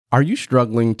Are you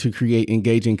struggling to create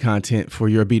engaging content for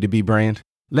your B2B brand?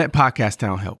 Let Podcast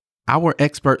Town help. Our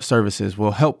expert services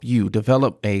will help you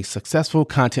develop a successful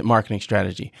content marketing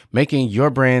strategy, making your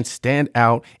brand stand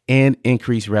out and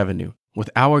increase revenue. With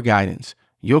our guidance,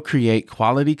 you'll create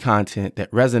quality content that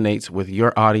resonates with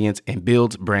your audience and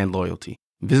builds brand loyalty.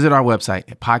 Visit our website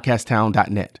at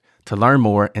podcasttown.net to learn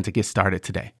more and to get started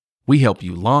today. We help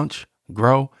you launch,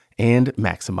 grow, and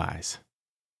maximize.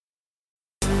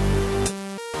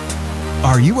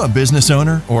 Are you a business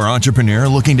owner or entrepreneur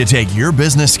looking to take your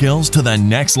business skills to the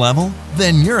next level?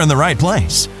 Then you're in the right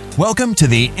place. Welcome to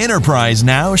the Enterprise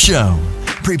Now Show.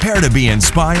 Prepare to be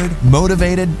inspired,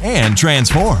 motivated, and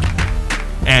transformed.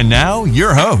 And now,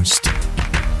 your host,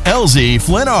 LZ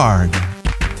Flinnard.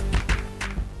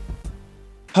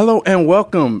 Hello and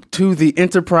welcome to the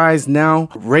Enterprise Now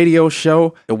radio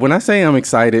show. When I say I'm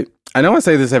excited, I know I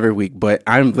say this every week, but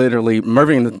I'm literally,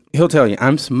 Mervin, he'll tell you,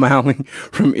 I'm smiling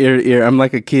from ear to ear. I'm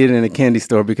like a kid in a candy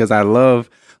store because I love,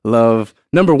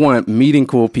 number one, meeting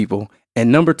cool people.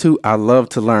 And number two, I love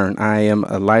to learn. I am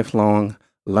a lifelong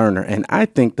learner. And I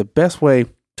think the best way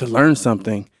to learn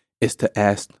something is to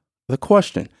ask the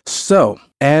question. So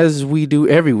as we do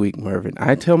every week, Mervin,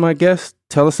 I tell my guests,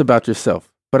 tell us about yourself.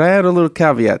 But I add a little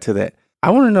caveat to that.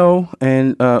 I want to know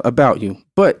about you,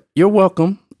 but you're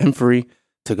welcome and free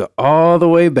to go all the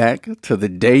way back to the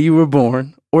day you were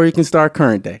born, or you can start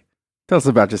current day. Tell us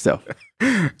about yourself.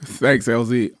 Thanks,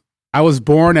 LZ. I was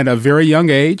born at a very young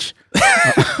age.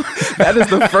 That is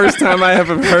the first time I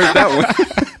ever heard that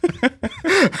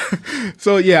one.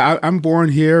 So yeah, I'm born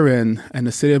here in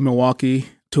the city of Milwaukee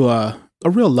to a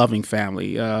real loving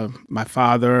family. My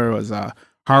father was a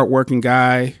hardworking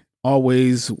guy,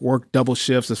 always worked double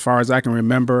shifts as far as I can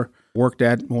remember, worked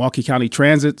at Milwaukee County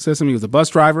Transit System. He was a bus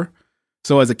driver.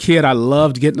 So as a kid, I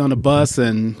loved getting on the bus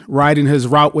and riding his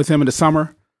route with him in the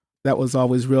summer. That was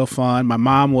always real fun. My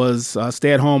mom was a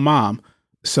stay-at-home mom,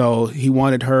 so he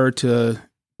wanted her to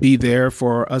be there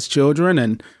for us children.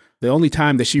 And the only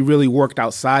time that she really worked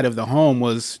outside of the home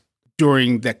was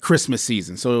during that Christmas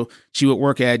season. So she would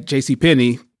work at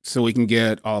JCPenney so we can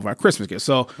get all of our Christmas gifts.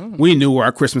 So we knew where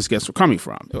our Christmas gifts were coming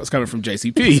from. It was coming from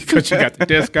JCP because she got the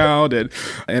discount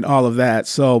and all of that.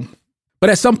 So, but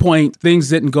at some point, things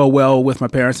didn't go well with my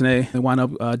parents, and they wound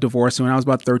up divorcing when I was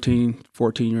about 13,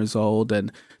 14 years old.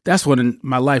 And that's when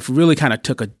my life really kind of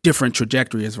took a different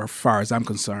trajectory as far as I'm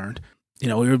concerned. You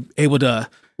know, we were able to,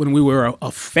 when we were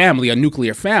a family, a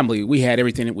nuclear family, we had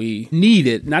everything that we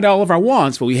needed. Not all of our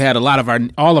wants, but we had all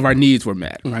of our needs were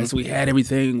met, right? Mm-hmm. So we had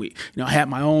everything. We, had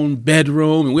my own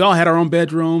bedroom, and we all had our own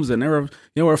bedrooms, and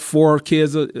there were 4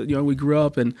 kids. We grew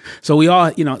up, and so we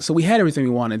all, so we had everything we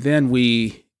wanted. Then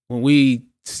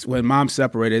when mom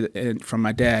separated from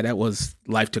my dad,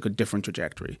 life took a different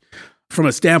trajectory from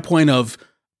a standpoint of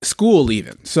school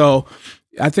even. So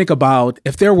I think about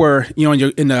if there were,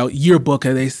 in the yearbook,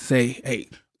 and they say, hey,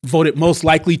 voted most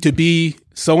likely to be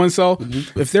so-and-so.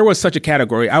 Mm-hmm. If there was such a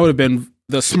category, I would have been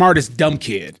the smartest dumb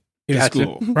kid in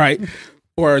school, right?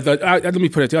 Or let me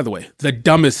put it the other way, the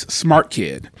dumbest smart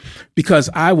kid, because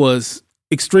I was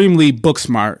extremely book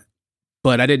smart.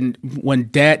 But when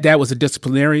dad was a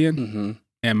disciplinarian, mm-hmm.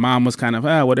 and mom was kind of,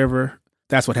 whatever,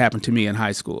 that's what happened to me in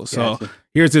high school. So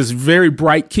here's this very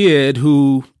bright kid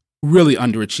who really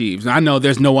underachieves. And I know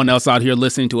there's no one else out here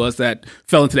listening to us that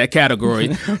fell into that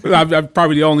category. I'm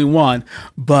probably the only one.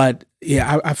 But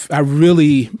yeah, I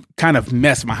really kind of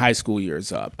messed my high school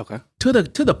years up. Okay. To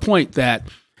the point that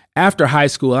after high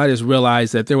school, I just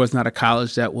realized that there was not a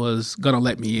college that was going to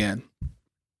let me in.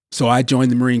 So I joined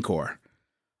the Marine Corps.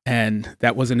 And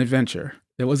that was an adventure.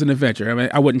 It was an adventure. I mean,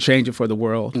 I wouldn't change it for the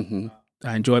world. Mm-hmm.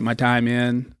 I enjoyed my time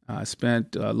in. I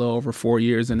spent a little over 4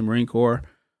 years in the Marine Corps,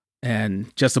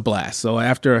 and just a blast. So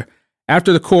after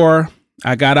the Corps,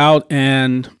 I got out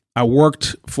and I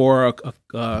worked for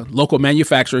a local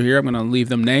manufacturer here. I'm going to leave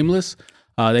them nameless.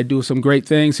 They do some great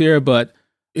things here, but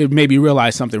it made me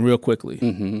realize something real quickly.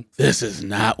 Mm-hmm. This is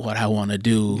not what I want to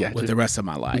do with the rest of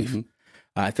my life. Mm-hmm.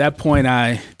 At that point,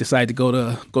 I decided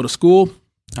to go to school.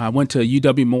 I went to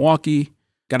UW Milwaukee,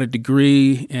 got a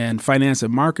degree in finance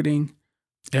and marketing,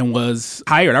 and was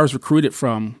hired. I was recruited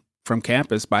from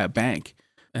campus by a bank,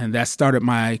 and that started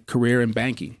my career in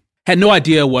banking. Had no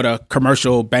idea what a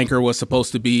commercial banker was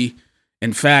supposed to be.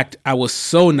 In fact, I was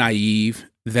so naive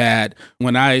that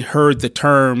when I heard the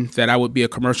term that I would be a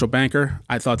commercial banker,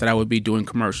 I thought that I would be doing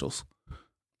commercials.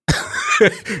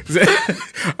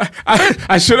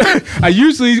 I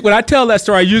usually, when I tell that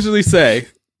story, I usually say,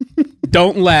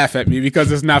 don't laugh at me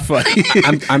because it's not funny.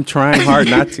 I'm trying hard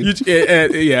not to.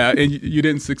 And you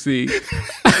didn't succeed.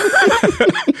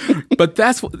 But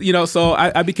that's, so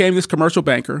I became this commercial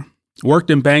banker. Worked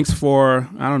in banks for,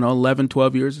 11,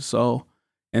 12 years or so,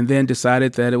 and then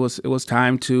decided that it was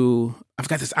time to, I've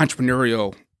got this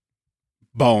entrepreneurial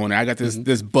bone. I got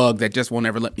this bug that just won't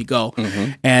ever let me go.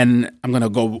 And I'm going to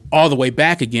go all the way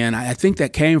back again. I think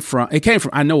that came from,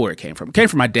 I know where it came from. It came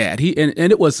from my dad.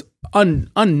 And it was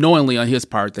unknowingly on his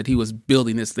part that he was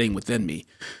building this thing within me.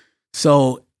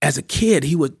 So as a kid,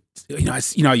 he would,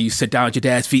 you sit down at your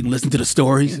dad's feet and listen to the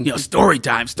stories. Story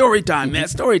time, man,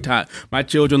 story time. My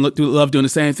children love doing the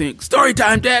same thing. Story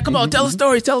time, Dad, come on, tell a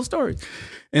story.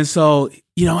 And so,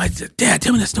 I said, Dad,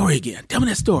 tell me that story again. Tell me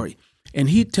that story. And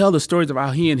he'd tell the stories of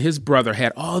how he and his brother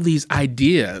had all these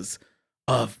ideas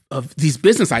of these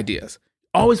business ideas.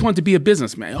 Always wanted to be a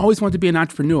businessman. Always wanted to be an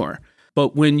entrepreneur.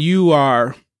 But when you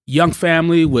are young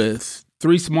family with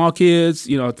 3 small kids,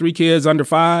 3 kids under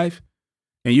 5,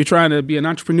 and you're trying to be an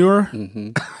entrepreneur,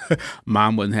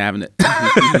 Mom wasn't having it.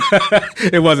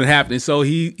 It wasn't happening. So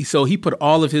he put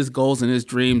all of his goals and his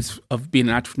dreams of being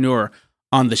an entrepreneur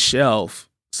on the shelf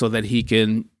so that he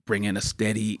can bring in a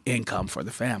steady income for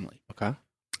the family. Okay.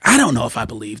 I don't know if I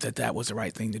believe that was the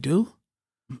right thing to do.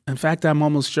 In fact, I'm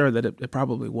almost sure that it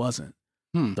probably wasn't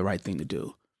the right thing to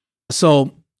do.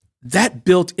 So that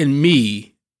built in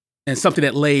me, and something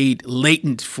that laid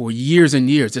latent for years and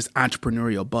years, this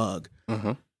entrepreneurial bug.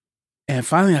 And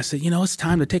finally I said, it's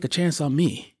time to take a chance on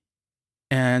me.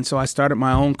 And so I started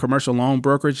my own commercial loan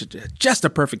brokerage, just a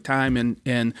perfect time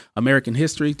in American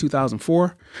history,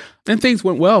 2004. And things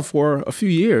went well for a few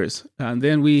years. And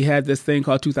then we had this thing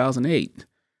called 2008.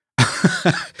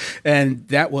 And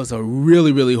that was a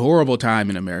really, really horrible time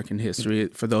in American history.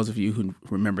 For those of you who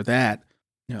remember that,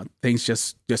 things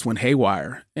just went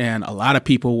haywire. And a lot of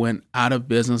people went out of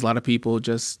business. A lot of people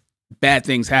bad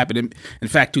things happened. In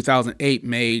fact, 2008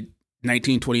 made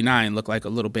 1929 look like a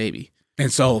little baby.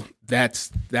 And so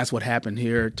that's what happened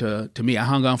here to me. I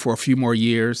hung on for a few more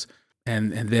years,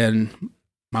 and then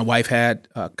my wife had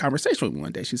a conversation with me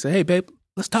one day. She said, "Hey, babe,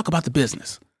 let's talk about the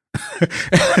business."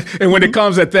 And when it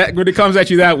comes at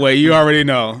you that way, you already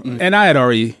know. And I had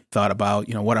already thought about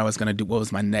what I was going to do, what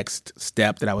was my next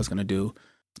step that I was going to do.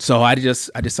 So I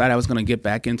decided I was going to get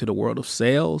back into the world of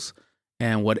sales,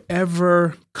 and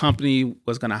whatever company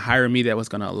was going to hire me that was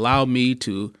going to allow me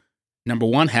to, number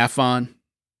one, have fun.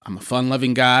 I'm a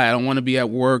fun-loving guy. I don't want to be at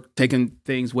work taking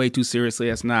things way too seriously.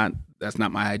 That's not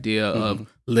my idea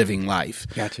of living life.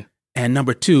 Gotcha. And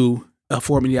number two,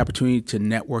 afford me the opportunity to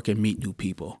network and meet new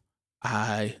people.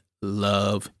 I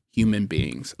love human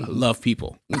beings. I love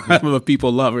people. I'm a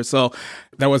people lover. So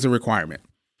that was a requirement.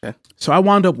 Okay. So I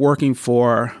wound up working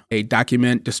for a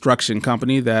document destruction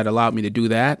company that allowed me to do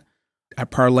that. I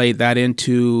parlayed that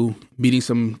into meeting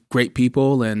some great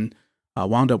people and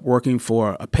wound up working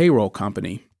for a payroll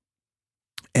company.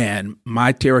 And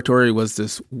my territory was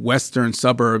this western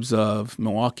suburbs of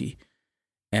Milwaukee.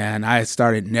 And I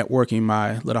started networking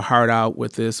my little heart out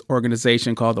with this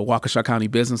organization called the Waukesha County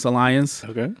Business Alliance.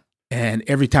 Okay. And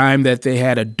every time that they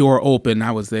had a door open,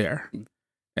 I was there.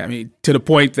 I mean, to the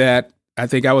point that I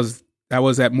think I was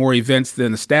at more events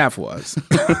than the staff was.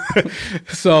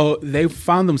 So they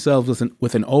found themselves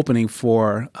with an opening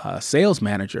for a sales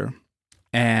manager.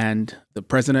 And the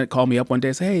president called me up one day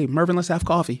and said, "Hey, Mervin, let's have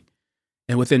coffee."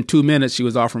 And within 2 minutes, she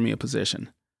was offering me a position.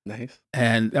 Nice.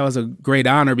 And that was a great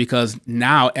honor because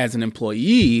now as an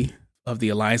employee of the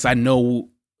Alliance, I know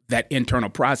that internal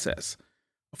process.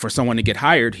 For someone to get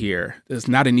hired here, it's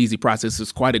not an easy process.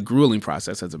 It's quite a grueling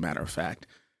process, as a matter of fact.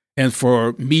 And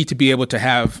for me to be able to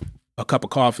have a cup of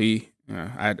coffee,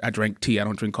 I drink tea, I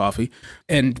don't drink coffee,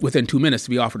 and within 2 minutes to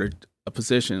be offered a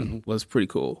position was pretty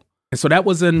cool. And so that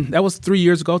was 3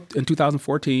 years ago in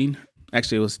 2014.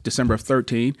 Actually, it was December of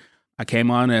 13. I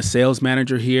came on as sales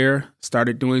manager here,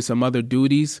 started doing some other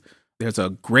duties. There's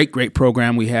a great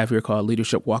program we have here called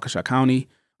Leadership Waukesha County.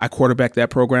 I quarterback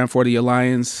that program for the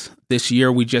Alliance. This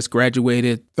year, we just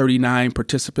graduated 39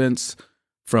 participants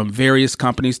from various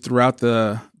companies throughout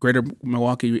the greater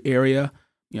Milwaukee area,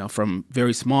 from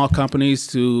very small companies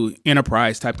to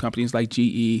enterprise type companies like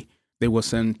GE. They will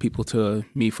send people to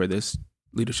me for this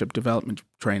leadership development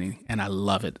training, and I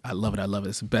love it. I love it.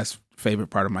 It's the best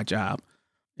favorite part of my job.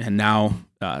 And now,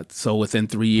 so within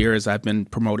 3 years, I've been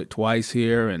promoted twice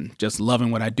here and just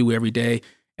loving what I do every day.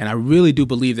 And I really do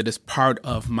believe that it's part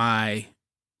of my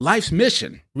life's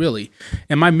mission, really.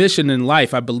 And my mission in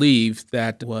life, I believe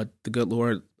that what the good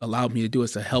Lord allowed me to do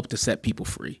is to help to set people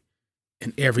free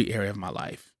in every area of my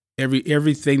life.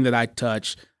 Everything that I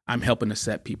touch, I'm helping to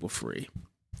set people free.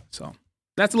 So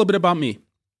that's a little bit about me.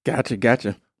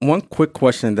 Gotcha. One quick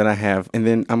question that I have, and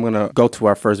then I'm going to go to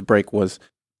our first break, was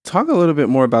talk a little bit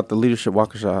more about the Leadership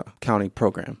Waukesha County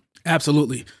program.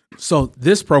 Absolutely. So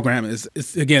this program it's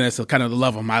a kind of the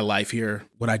love of my life here,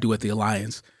 what I do at the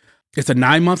Alliance. It's a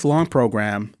 9-month-long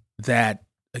program that,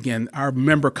 again, our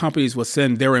member companies will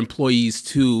send their employees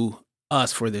to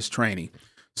us for this training.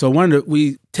 So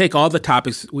we take all the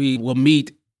topics. We will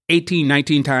meet 18,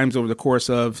 19 times over the course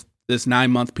of this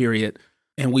 9-month period,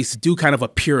 and we do kind of a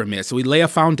pyramid. So we lay a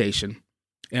foundation,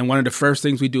 and one of the first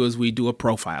things we do is we do a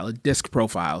profile, a DISC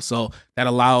profile. So that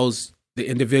allows the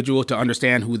individual to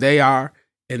understand who they are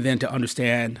and then to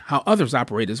understand how others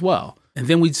operate as well. And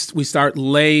then we start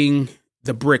laying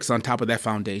the bricks on top of that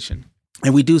foundation.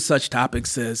 And we do such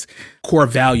topics as core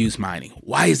values mining.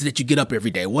 Why is it that you get up every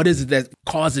day? What is it that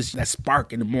causes that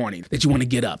spark in the morning that you want to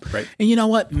get up? Right. And you know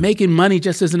what? Making money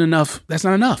just isn't enough. That's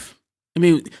not enough. I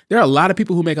mean, there are a lot of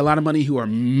people who make a lot of money who are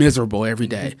miserable every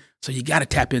day. So you got to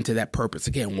tap into that purpose.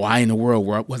 Again, why in the world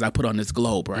was I put on this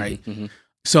globe, right?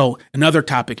 So another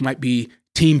topic might be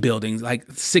team building,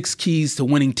 like 6 keys to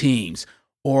winning teams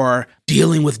or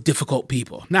dealing with difficult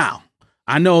people. Now,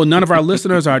 I know none of our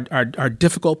listeners are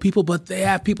difficult people, but they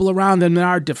have people around them that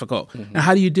are difficult. Now,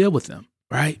 how do you deal with them,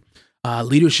 right?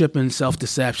 Leadership and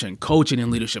self-deception, coaching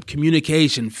and leadership,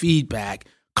 communication, feedback,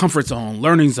 comfort zone,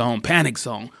 learning zone, panic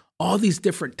zone, all these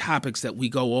different topics that we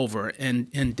go over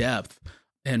in depth.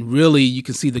 And really, you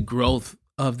can see the growth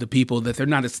of the people, that they're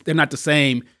not the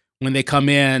same when they come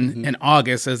in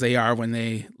August as they are when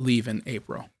they leave in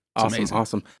April.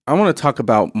 Awesome. I want to talk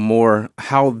about more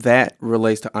how that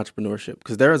relates to entrepreneurship,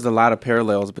 because there is a lot of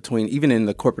parallels between, even in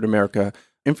the corporate America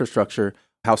infrastructure,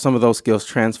 how some of those skills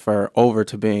transfer over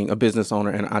to being a business owner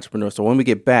and an entrepreneur. So when we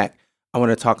get back, I want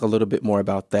to talk a little bit more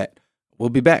about that. We'll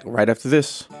be back right after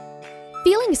this.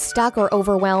 Feeling stuck or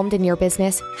overwhelmed in your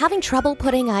business? Having trouble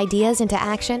putting ideas into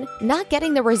action? Not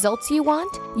getting the results you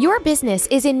want? Your business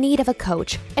is in need of a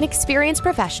coach, an experienced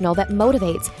professional that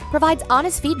motivates, provides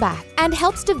honest feedback, and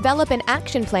helps develop an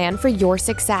action plan for your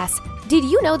success. Did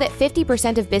you know that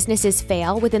 50% of businesses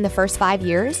fail within the first 5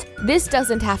 years? This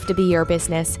doesn't have to be your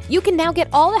business. You can now get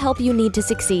all the help you need to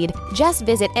succeed. Just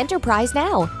visit Enterprise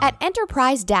Now at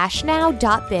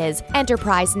enterprise-now.biz.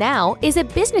 Enterprise Now is a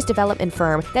business development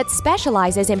firm that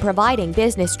specializes in providing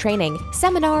business training,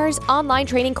 seminars, online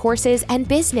training courses, and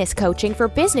business coaching for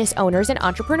business owners and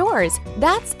entrepreneurs.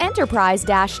 That's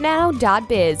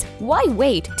enterprise-now.biz. Why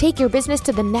wait? Take your business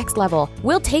to the next level.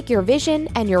 We'll take your vision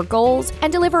and your goals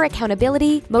and deliver accountability,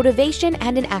 motivation,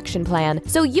 and an action plan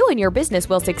so you and your business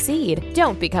will succeed.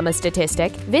 Don't become a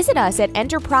statistic. Visit us at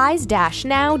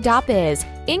enterprise-now.biz.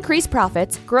 Increase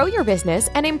profits, grow your business,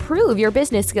 and improve your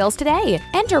business skills today.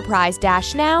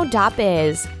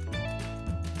 Enterprise-now.biz.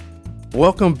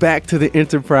 Welcome back to the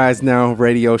Enterprise Now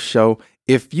radio show.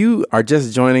 If you are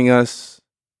just joining us,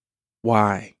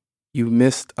 why? You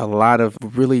missed a lot of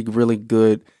really, really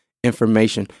good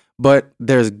information. But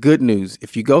there's good news.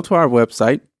 If you go to our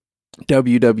website,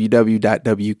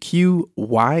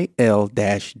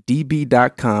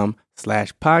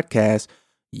 www.wqyl-db.com/podcast,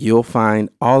 you'll find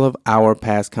all of our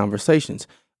past conversations,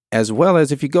 as well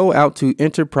as if you go out to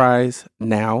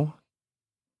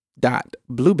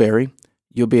enterprisenow.blueberry,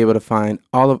 you'll be able to find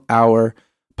all of our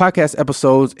podcast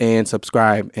episodes and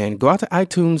subscribe, and go out to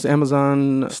iTunes,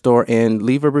 Amazon store, and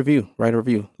leave a review, write a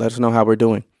review. Let us know how we're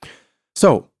doing.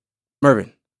 So,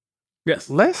 Mervin. Yes.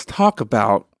 Let's talk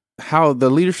about how the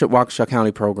Leadership Waukesha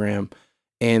County program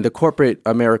and the corporate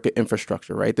America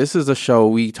infrastructure, right? This is a show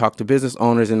we talk to business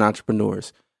owners and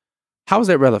entrepreneurs. How is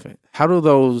that relevant? How do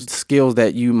those skills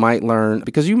that you might learn,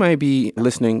 because you might be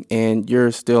listening and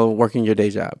you're still working your day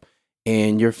job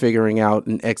and you're figuring out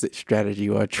an exit strategy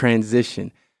or a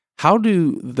transition. How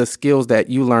do the skills that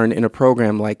you learn in a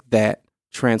program like that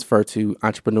transfer to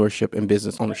entrepreneurship and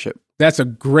business ownership? That's a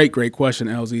great question,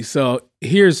 LZ. So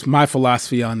here's my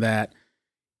philosophy on that.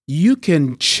 You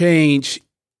can change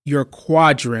your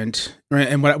quadrant, right?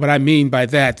 And what I mean by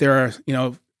that, there are,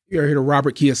 you're here to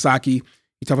Robert Kiyosaki.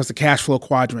 He talks about the cash flow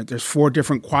quadrant. There's 4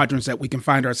 different quadrants that we can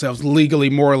find ourselves legally,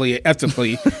 morally,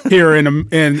 ethically here in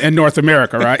North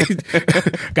America, right?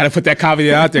 Got to put that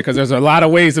caveat out there because there's a lot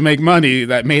of ways to make money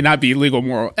that may not be legal,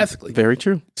 moral, ethically. Very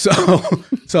true.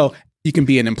 So you can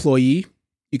be an employee.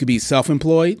 You can be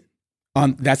self-employed.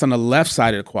 That's on the left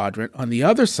side of the quadrant. On the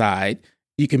other side,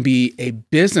 you can be a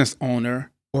business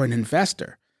owner or an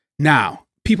investor. Now,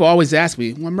 people always ask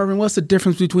me, well, Mervin, what's the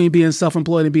difference between being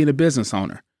self-employed and being a business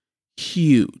owner?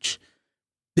 Huge.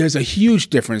 There's a huge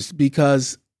difference,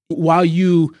 because while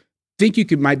you think you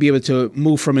might be able to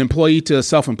move from employee to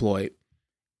self-employed,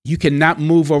 you cannot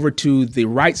move over to the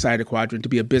right side of the quadrant to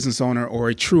be a business owner or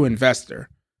a true investor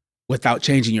without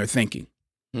changing your thinking.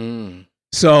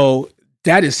 So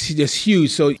that is just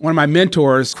huge. So one of my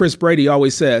mentors, Chris Brady,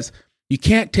 always says, You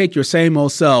can't take your same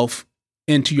old self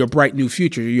into your bright new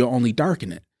future. You'll only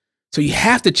darken it. So you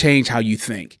have to change how you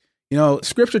think.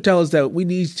 Scripture tells us that we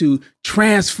need to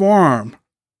transform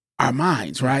our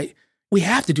minds, right? We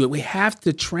have to do it. We have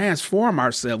to transform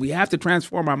ourselves. We have to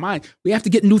transform our mind. We have to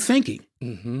get new thinking,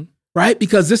 right?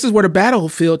 Because this is where the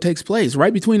battlefield takes place,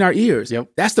 right between our ears. Yep.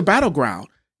 That's the battleground.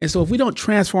 And so if we don't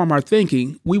transform our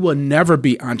thinking, we will never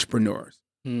be entrepreneurs.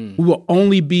 We will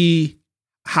only be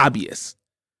hobbyists,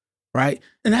 right?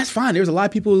 And that's fine. There's a lot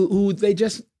of people who they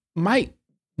just might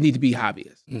need to be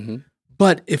hobbyists.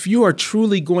 But if you are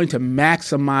truly going to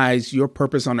maximize your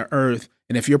purpose on the earth,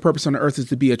 and if your purpose on the earth is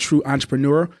to be a true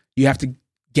entrepreneur, you have to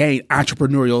gain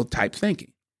entrepreneurial type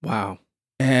thinking. Wow.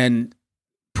 And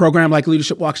program like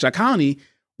Leadership Waukesha County,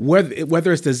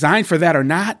 whether it's designed for that or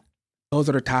not, those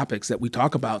are the topics that we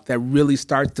talk about that really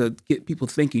start to get people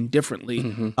thinking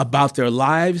differently about their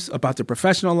lives, about their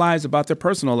professional lives, about their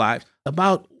personal lives,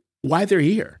 about why they're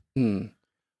here.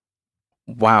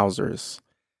 Wowzers.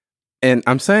 And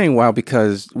I'm saying wow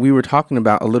because we were talking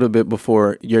about a little bit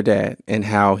before your dad and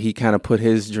how he kind of put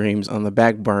his dreams on the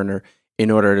back burner in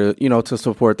order to, to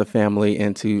support the family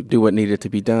and to do what needed to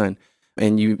be done.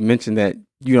 And you mentioned that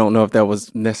you don't know if that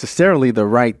was necessarily the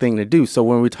right thing to do. So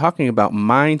when we're talking about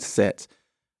mindsets,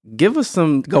 give us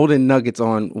some golden nuggets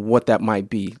on what that might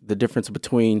be, the difference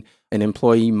between an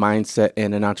employee mindset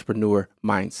and an entrepreneur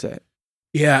mindset.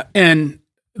 Yeah. And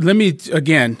let me,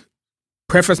 again,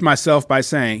 preface myself by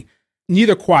saying,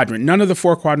 neither quadrant, none of the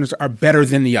 4 quadrants are better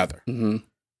than the other.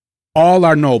 All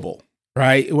are noble,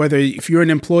 right? Whether if you're an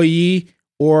employee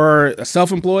or a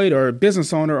self-employed or a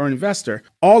business owner or an investor,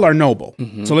 all are noble.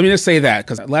 So let me just say that,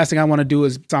 because the last thing I want to do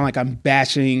is sound like I'm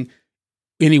bashing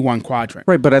any one quadrant.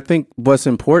 Right. But I think what's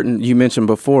important, you mentioned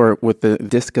before with the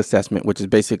DISC assessment, which is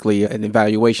basically an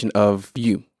evaluation of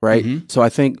you, right? So I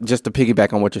think just to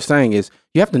piggyback on what you're saying is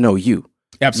you have to know you.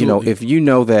 Absolutely. If you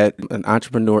know that an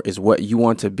entrepreneur is what you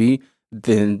want to be,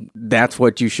 then that's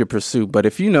what you should pursue. But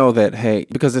if you know that, hey,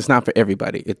 because it's not for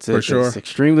everybody, it's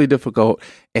extremely difficult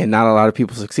and not a lot of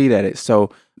people succeed at it. So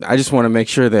I just want to make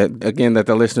sure that, again, that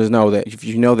the listeners know that if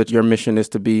you know that your mission is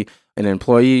to be an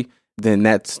employee, then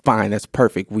that's fine. That's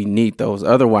perfect. We need those.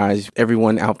 Otherwise,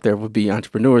 everyone out there would be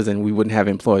entrepreneurs and we wouldn't have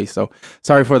employees. So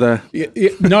sorry for the...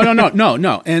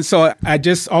 No. And so I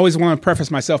just always want to preface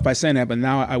myself by saying that, but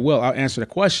now I'll answer the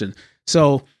question.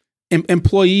 So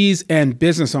employees and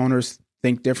business owners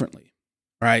think differently,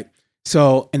 right?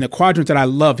 So in the quadrant that I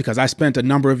love, because I spent a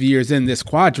number of years in this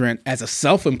quadrant as a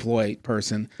self-employed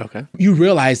person, you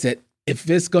realize that if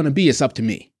it's going to be, it's up to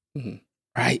me,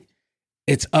 right?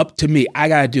 It's up to me. I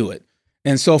got to do it.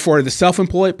 And so for the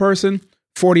self-employed person,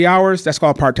 40 hours, that's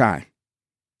called part-time,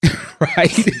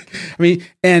 right? I mean,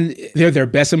 and they're their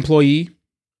best employee,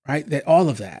 right? All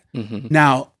of that.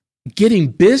 Now,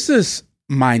 getting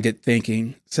business-minded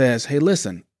thinking says, hey,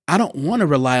 listen, I don't want to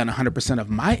rely on 100% of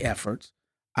my efforts.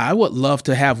 I would love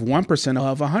to have 1%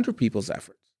 of 100 people's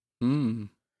efforts.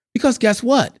 Because guess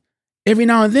what? Every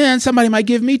now and then, somebody might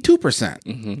give me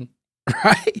 2%,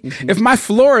 right? If my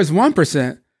floor is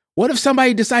 1%, what if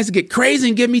somebody decides to get crazy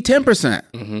and give me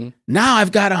 10%? Now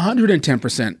I've got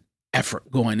 110%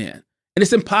 effort going in. And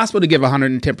it's impossible to give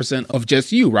 110% of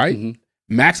just you, right?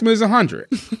 Maximum is 100.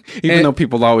 Even though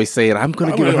people always say it, I'm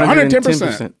going to give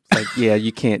 110%. It's like, yeah,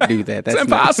 you can't do that. That's it's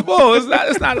impossible.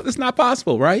 It's not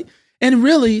possible, right? And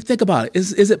really, think about it.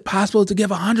 Is it possible to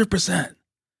give 100%?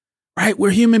 Right?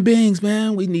 We're human beings,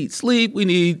 man. We need sleep. We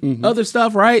need other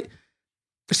stuff, right?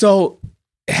 So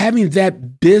having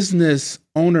that business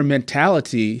owner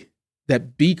mentality,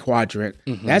 that B quadrant,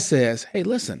 that says, hey,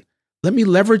 listen, let me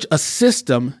leverage a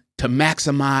system to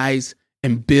maximize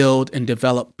and build and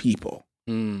develop people.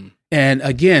 And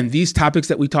again, these topics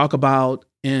that we talk about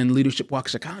in Leadership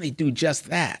Waukesha County do just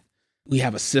that. We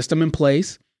have a system in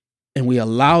place and we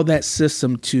allow that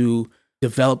system to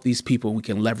develop these people. We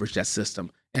can leverage that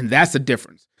system. And that's the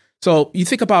difference. So you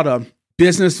think about a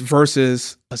business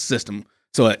versus a system.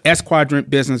 So an S quadrant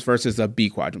business versus a B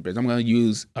quadrant business. I'm going to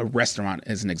use a restaurant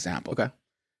as an example. Okay.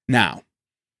 Now,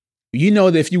 you know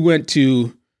that if you went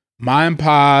to Ma and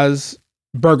Pa's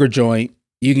burger joint,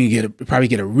 you can probably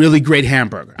get a really great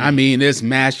hamburger. I mean, it's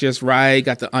mashed just right,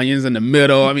 got the onions in the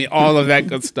middle. I mean, all of that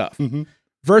good stuff.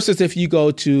 Versus if you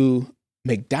go to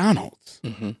McDonald's,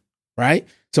 right?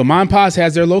 So Ma and Pa's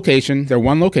has their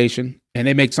one location, and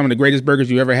they make some of the greatest burgers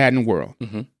you ever had in the world.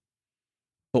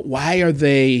 But why are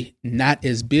they not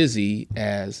as busy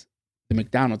as the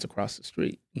McDonald's across the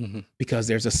street? Because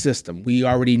there's a system. We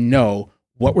already know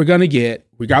what we're going to get,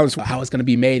 regardless of how it's going to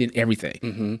be made and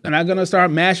everything. They're not going to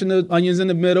start mashing the onions in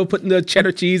the middle, putting the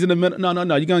cheddar cheese in the middle. No.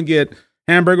 You're going to get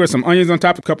hamburger, some onions on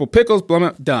top, a couple pickles, blah,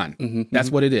 blah, done. Mm-hmm.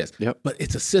 That's what it is. Yep. But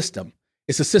it's a system.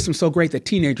 It's a system so great that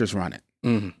teenagers run it.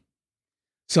 Mm-hmm.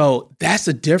 So that's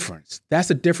the difference. That's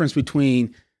the difference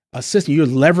between a system. You're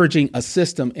leveraging a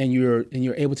system and you're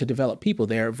able to develop people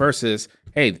there versus,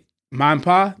 hey, mom and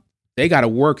pa, they got to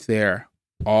work there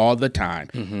all the time.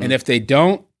 Mm-hmm. And if they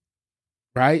don't,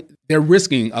 right, they're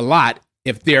risking a lot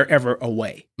if they're ever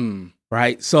away.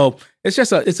 Right. So it's a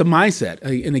mindset.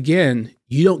 And again,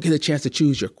 you don't get a chance to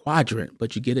choose your quadrant,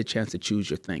 but you get a chance to choose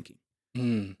your thinking.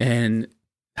 And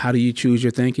how do you choose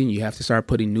your thinking? You have to start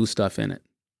putting new stuff in it.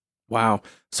 Wow.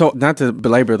 So not to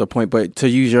belabor the point, but to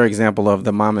use your example of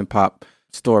the mom and pop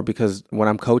store, because when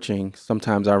I'm coaching,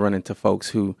 sometimes I run into folks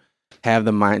who have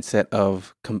the mindset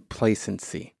of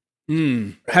complacency.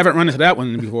 Haven't run into that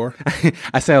one before.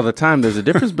 I say all the time, there's a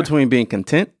difference between being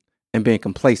content and being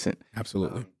complacent.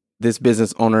 Absolutely. This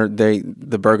business owner,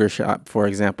 the burger shop, for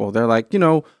example, they're like,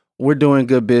 we're doing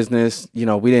good business. We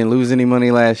didn't lose any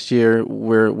money last year.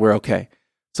 We're okay.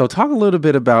 So talk a little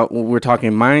bit about, when we're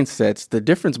talking mindsets, the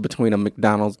difference between a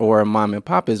McDonald's or a mom and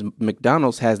pop is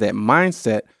McDonald's has that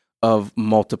mindset of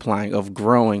multiplying, of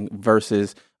growing,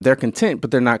 versus they're content,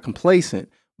 but they're not complacent,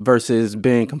 versus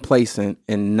being complacent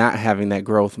and not having that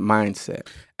growth mindset.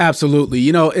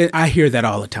 Absolutely. I hear that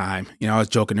all the time. I was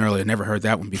joking earlier, never heard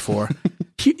that one before.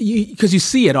 Because you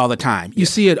see it all the time. You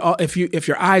see it all, if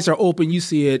your eyes are open, you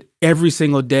see it every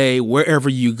single day, wherever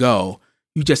you go.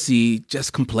 You just see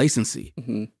complacency.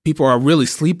 Mm-hmm. People are really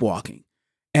sleepwalking.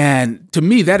 And to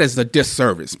me, that is a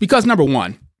disservice. Because number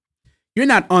one, you're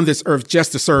not on this earth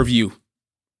just to serve you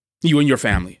and your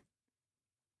family.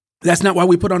 That's not why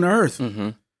we put on the earth. Mm-hmm.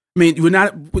 I mean, we're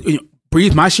not,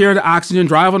 breathe my share of the oxygen,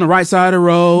 drive on the right side of the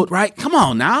road, right? Come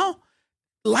on now.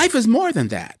 Life is more than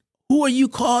that. Who are you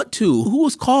called to? Who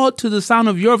is called to the sound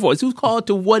of your voice? Who's called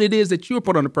to what it is that you're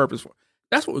put on the purpose for?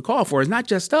 That's what we're called for. It's not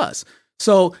just us.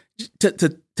 So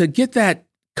to get that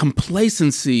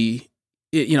complacency,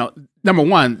 number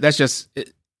one, that's just,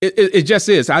 it just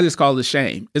is. I just call it a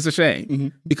shame. It's a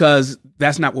shame because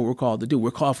that's not what we're called to do.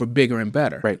 We're called for bigger and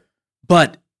better. Right.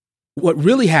 But what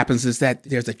really happens is that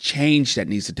there's a change that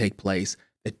needs to take place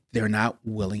that they're not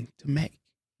willing to make.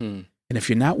 And if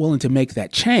you're not willing to make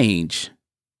that change,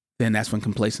 then that's when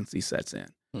complacency sets in.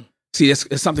 See,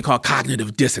 it's something called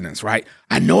cognitive dissonance, right?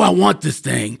 I know I want this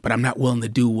thing, but I'm not willing to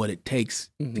do what it takes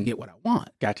to get what I want.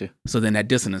 Gotcha. So then that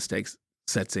dissonance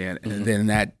sets in, and then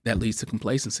that leads to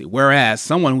complacency. Whereas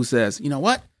someone who says, you know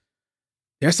what?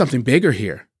 There's something bigger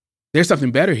here. There's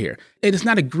something better here. And it's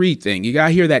not a greed thing. You got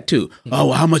to hear that too. Oh,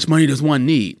 well, how much money does one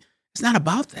need? It's not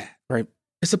about that. Right.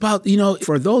 It's about,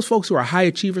 for those folks who are high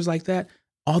achievers like that,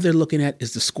 all they're looking at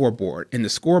is the scoreboard. And the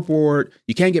scoreboard,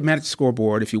 you can't get mad at the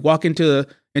scoreboard. If you walk into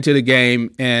the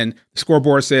game and the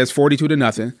scoreboard says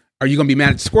 42-0, are you going to be mad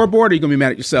at the scoreboard or are you going to be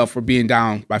mad at yourself for being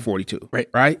down by 42? Right?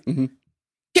 Mm-hmm.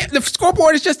 Yeah, the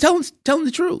scoreboard is just telling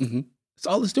the truth. Mm-hmm. That's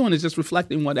all it's doing is just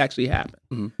reflecting what actually happened.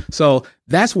 Mm-hmm. So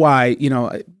that's why,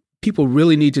 people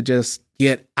really need to just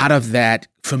get out of that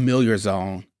familiar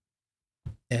zone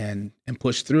and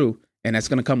push through. And that's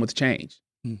going to come with change.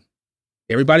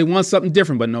 Everybody wants something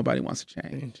different, but nobody wants to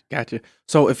change. Gotcha.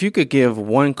 So if you could give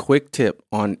one quick tip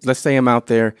on, let's say I'm out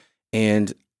there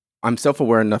and I'm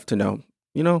self-aware enough to know,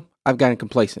 I've gotten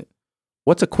complacent.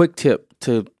 What's a quick tip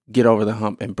to get over the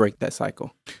hump and break that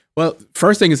cycle? Well,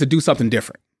 first thing is to do something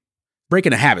different.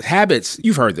 Breaking a habit. Habits,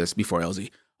 you've heard this before,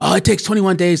 LZ. Oh, it takes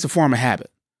 21 days to form a habit.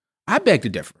 I beg to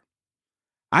differ.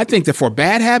 I think that for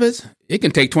bad habits, it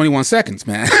can take 21 seconds,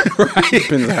 man. Right?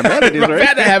 Depends on how bad it is, right?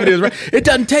 Bad habit is, right? It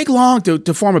doesn't take long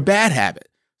to form a bad habit.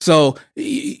 So,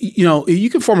 you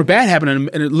can form a bad habit in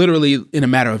literally in a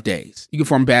matter of days. You can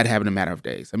form a bad habit in a matter of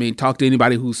days. I mean, talk to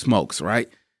anybody who smokes, right?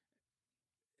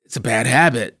 It's a bad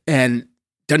habit and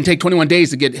doesn't take 21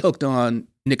 days to get hooked on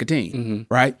nicotine,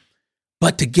 right?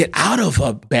 But to get out of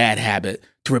a bad habit,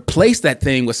 to replace that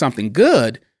thing with something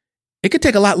good, it could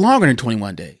take a lot longer than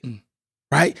 21 days.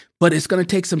 Right? But it's going to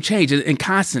take some change and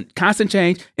constant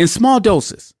change in small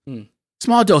doses.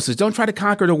 Small doses. Don't try to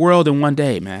conquer the world in one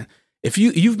day, man. If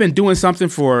you've been doing something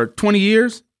for 20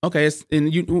 years, okay,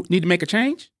 and you need to make a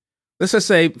change. Let's just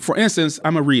say, for instance,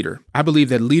 I'm a reader. I believe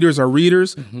that leaders are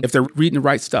readers if they're reading the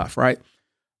right stuff, right?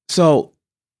 So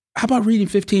how about reading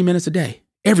 15 minutes a day,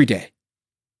 every day?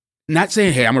 Not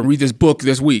saying, hey, I'm going to read this book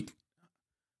this week.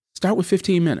 Start with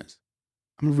 15 minutes.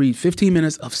 I'm going to read 15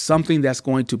 minutes of something that's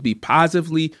going to be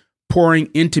positively pouring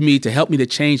into me to help me to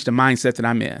change the mindset that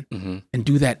I'm in, and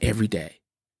do that every day.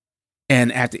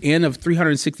 And at the end of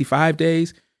 365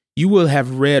 days, you will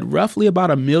have read roughly about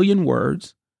 1 million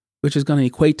words, which is going to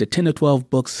equate to 10 to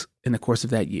 12 books in the course of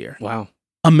that year. Wow.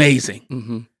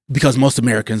 Amazing. because most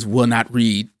Americans will not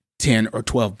read 10 or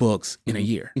 12 books in a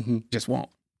year. Just won't.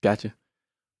 Gotcha.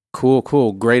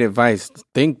 Cool. Great advice.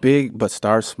 Think big, but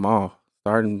start small.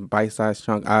 Start in bite-sized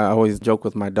chunk. I always joke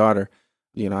with my daughter.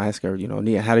 I ask her,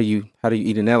 Nia, how do you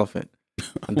eat an elephant?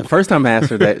 And the first time I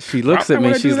asked her that, she looks at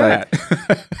me. She's like,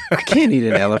 I can't eat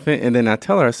an elephant. And then I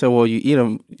tell her, I said, well, you eat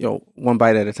them, one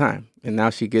bite at a time. And now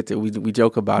she gets it. We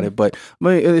joke about it, but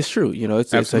it's true.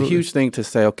 It's a huge thing to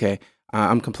say, okay,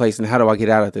 I'm complacent. How do I get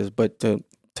out of this? But to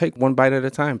take one bite at a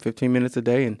time, 15 minutes a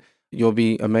day, and you'll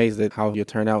be amazed at how you'll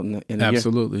turn out in a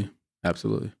year.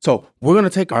 Absolutely. So we're going to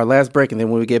take our last break. And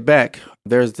then when we get back,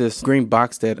 there's this green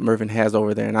box that Mervin has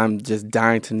over there. And I'm just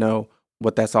dying to know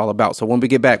what that's all about. So when we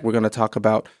get back, we're going to talk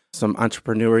about some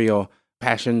entrepreneurial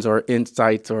passions or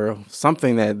insights or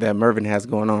something that Mervin has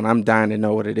going on. I'm dying to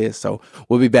know what it is. So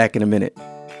we'll be back in a minute.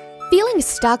 Feeling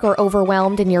stuck or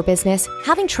overwhelmed in your business?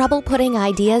 Having trouble putting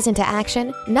ideas into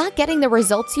action? Not getting the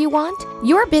results you want?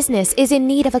 Your business is in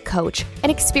need of a coach, an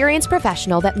experienced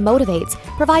professional that motivates,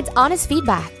 provides honest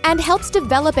feedback, and helps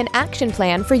develop an action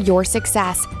plan for your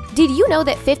success. Did you know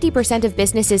that 50% of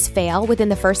businesses fail within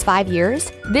the first 5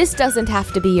 years? This doesn't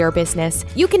have to be your business.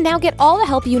 You can now get all the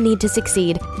help you need to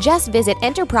succeed. Just visit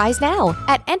Enterprise Now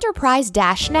at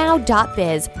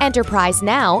enterprise-now.biz. Enterprise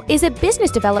Now is a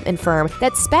business development firm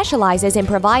that specializes in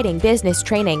providing business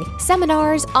training,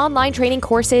 seminars, online training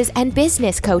courses, and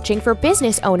business coaching for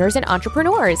business owners and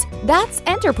entrepreneurs. That's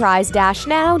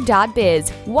enterprise-now.biz.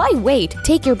 Why wait?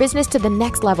 Take your business to the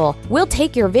next level. We'll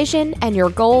take your vision and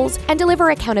your goals and deliver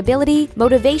accountability,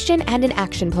 motivation, and an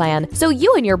action plan so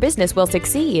you and your business will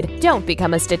succeed. Don't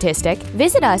become a statistic.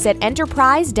 Visit us at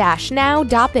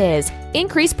enterprise-now.biz.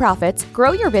 Increase profits,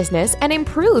 grow your business, and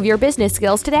improve your business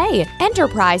skills today.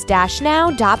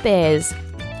 Enterprise-now.biz.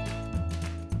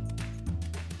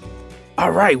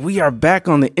 All right, we are back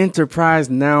on the Enterprise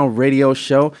Now radio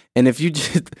show. And if you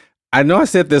just, I know I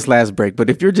said this last break, but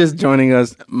if you're just joining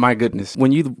us, my goodness,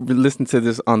 when you listen to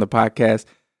this on the podcast,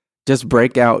 just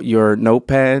break out your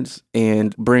notepads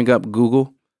and bring up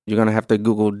Google. You're going to have to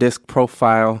Google DISC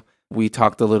profile. We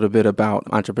talked a little bit about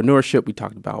entrepreneurship. We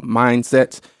talked about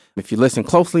mindsets. If you listen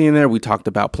closely in there, we talked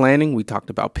about planning. We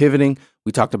talked about pivoting.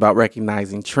 We talked about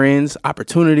recognizing trends,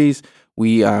 opportunities.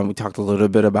 We talked a little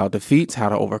bit about defeats, how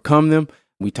to overcome them.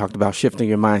 We talked about shifting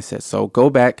your mindset. So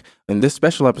go back in this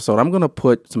special episode. I'm going to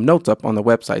put some notes up on the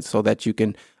website so that you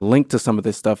can link to some of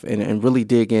this stuff and really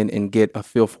dig in and get a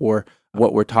feel for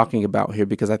what we're talking about here,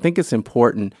 because I think it's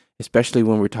important, especially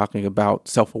when we're talking about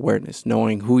self-awareness,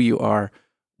 knowing who you are,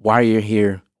 why you're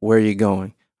here, where you're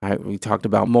going. We talked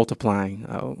about multiplying.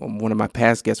 One of my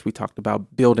past guests, we talked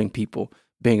about building people,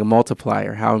 being a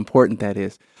multiplier, how important that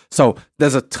is. So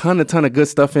there's a ton of good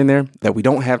stuff in there that we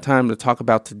don't have time to talk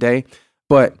about today.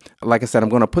 But like I said, I'm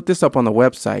going to put this up on the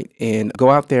website and go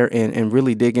out there and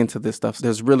really dig into this stuff.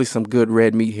 There's really some good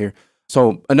red meat here.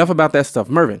 So enough about that stuff.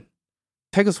 Mervin,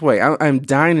 take us away. I'm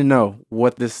dying to know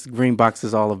what this green box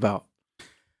is all about.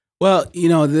 Well,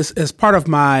 this as part of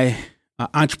my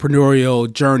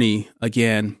entrepreneurial journey.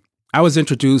 Again, I was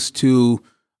introduced to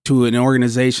an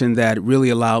organization that really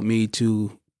allowed me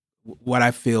to, what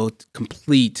I feel,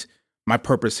 complete my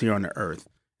purpose here on the earth.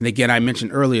 And again, I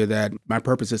mentioned earlier that my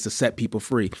purpose is to set people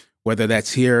free, whether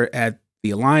that's here at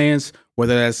the Alliance,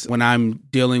 whether that's when I'm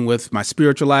dealing with my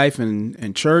spiritual life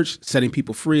and church. Setting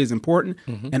people free is important.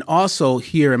 Mm-hmm. And also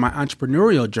here in my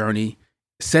entrepreneurial journey,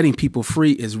 setting people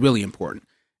free is really important.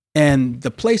 And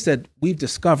the place that we've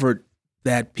discovered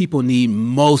that people need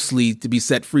mostly to be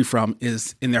set free from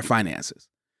is in their finances.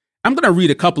 I'm going to read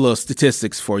a couple of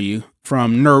statistics for you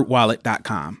from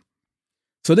nerdwallet.com.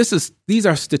 So these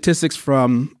are statistics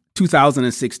from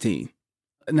 2016.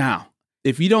 Now,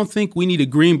 if you don't think we need a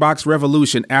green box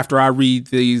revolution after I read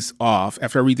these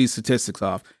statistics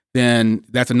off, then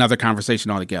that's another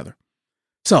conversation altogether.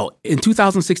 So in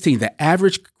 2016, the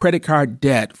average credit card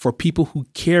debt for people who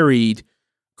carried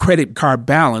credit card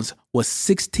balance was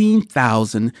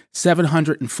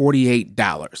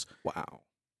 $16,748. Wow.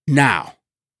 Now,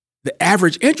 the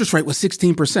average interest rate was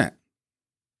 16%.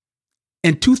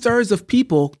 And 2/3 of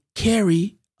people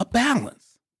carry a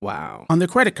balance. Wow. On their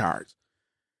credit cards.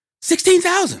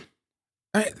 $16,000.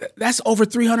 That's over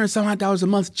 $300 a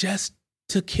month just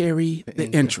to carry the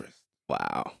interest.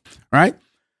 Wow. Right?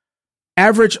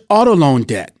 Average auto loan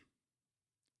debt,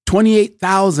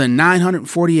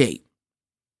 $28,948.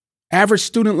 Average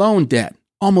student loan debt,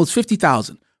 almost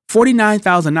 $50,000,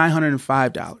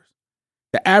 $49,905.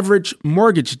 The average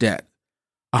mortgage debt,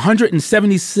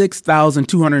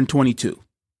 $176,222.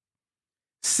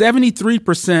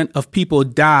 73% of people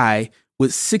die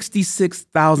with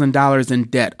 $66,000 in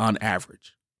debt on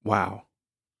average. Wow.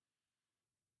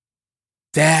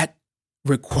 That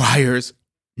requires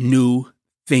new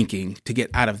thinking to get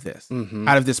out of this,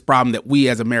 out of this problem that we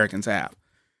as Americans have.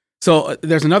 So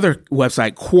there's another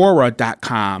website,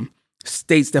 Quora.com,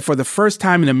 states that for the first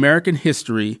time in American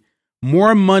history,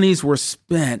 more monies were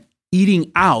spent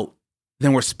eating out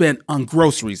than were spent on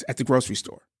groceries at the grocery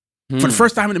store. For the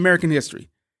first time in American history.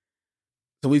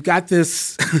 So we've got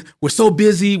this, we're so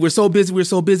busy so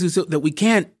that we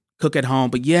can't cook at home,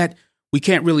 but yet we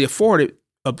can't really afford it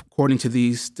according to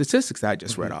these statistics that I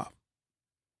just read off.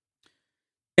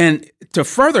 And to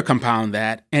further compound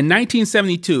that, in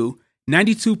 1972,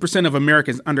 92% of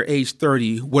Americans under age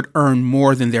 30 would earn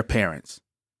more than their parents.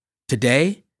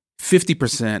 Today,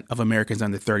 50% of Americans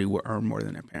under 30 will earn more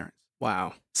than their parents.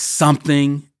 Wow.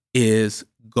 Something is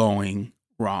going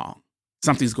wrong.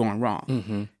 Something's going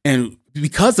wrong. And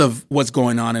because of what's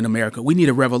going on in America, we need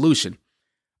a revolution.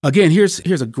 Again, here's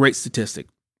a great statistic.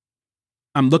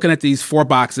 I'm looking at these 4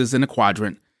 boxes in a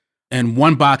quadrant, and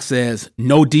one box says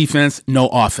no defense, no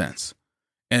offense.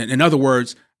 And in other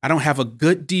words, I don't have a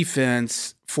good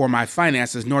defense for my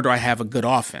finances, nor do I have a good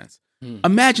offense.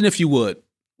 Imagine, if you would,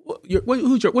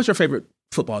 what's your favorite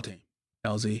football team,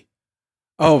 LZ?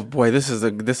 Oh boy, this is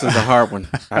a hard one.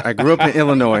 I grew up in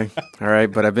Illinois, all right,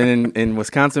 but I've been in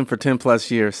Wisconsin for 10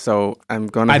 plus years, so I'm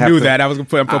gonna. I knew that. I was gonna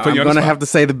put you on the spot. Have to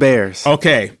say the Bears.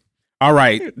 Okay, all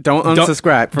right. Don't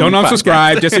unsubscribe. Don't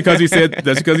unsubscribe just because he said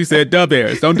the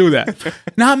Bears. Don't do that.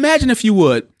 Now imagine, if you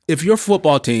would, if your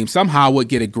football team somehow would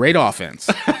get a great offense.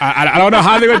 I don't know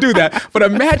how they're going to do that, but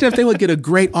imagine if they would get a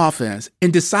great offense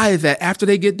and decide that after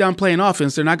they get done playing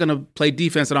offense, they're not going to play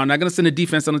defense at all. Not going to send a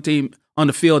defense on the team on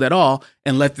the field at all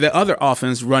and let the other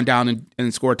offense run down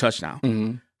and score a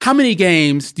touchdown. How many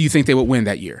games do you think they would win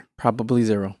that year? Probably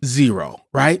 0. 0,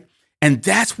 right? And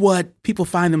that's what people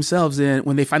find themselves in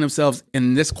when they find themselves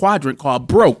in this quadrant called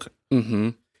broke.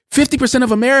 50%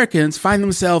 of Americans find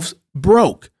themselves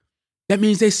broke. That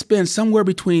means they spend somewhere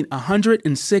between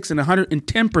 106 and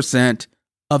 110%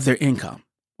 of their income.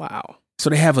 Wow. So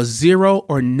they have a 0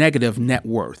 or negative net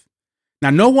worth. Now,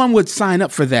 no one would sign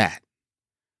up for that.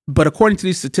 But according to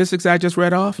these statistics I just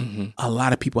read off, a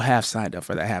lot of people have signed up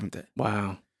for that, haven't they?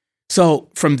 Wow. So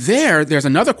from there's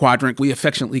another quadrant we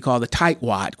affectionately call the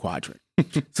tightwad quadrant.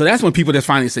 So that's when people just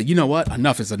finally say, you know what,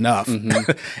 enough is enough.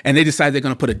 And they decide they're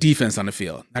going to put a defense on the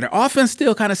field. Now, their offense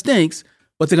still kind of stinks,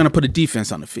 but they're going to put a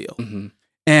defense on the field.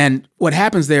 And what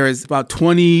happens there is about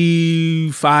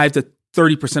 25 to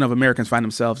 30% of Americans find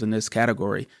themselves in this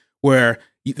category where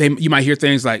you might hear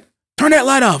things like, turn that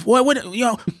light off. Were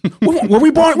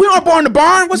we born? We weren't born in the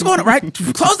barn. What's going on? Right?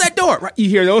 Close that door. Right? You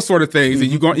hear those sort of things,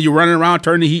 and you're running around,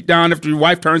 turning the heat down. After your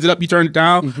wife turns it up, you turn it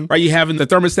down. Right? You're having the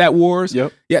thermostat wars.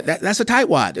 Yep. Yeah, that's a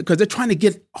tightwad because they're trying to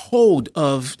get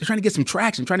they're trying to get some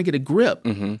traction, trying to get a grip,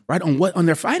 right, on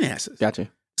their finances. Gotcha.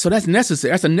 So that's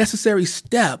necessary. That's a necessary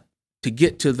step to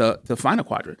get to the final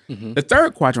quadrant. The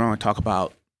third quadrant I want to talk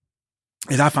about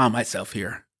is I found myself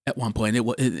here at one point,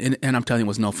 and I'm telling you, it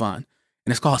was no fun.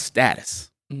 And it's called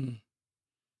status.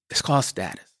 It's called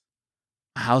status.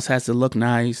 My house has to look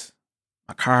nice.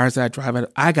 My cars I drive,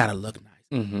 I got to look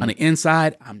nice. On the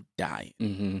inside, I'm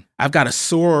dying. I've got a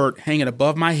sword hanging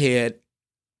above my head,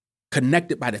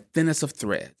 connected by the thinnest of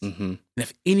threads. And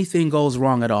if anything goes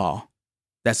wrong at all,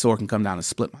 that sword can come down and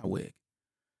split my wig.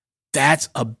 That's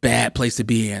a bad place to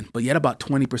be in. But yet about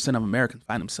 20% of Americans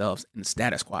find themselves in the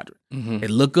status quadrant. They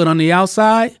look good on the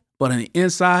outside, but on the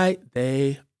inside,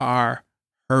 they are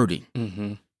hurting.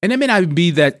 And it may not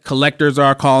be that collectors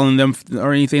are calling them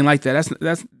or anything like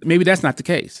that. Maybe that's not the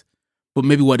case. But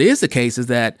maybe what is the case is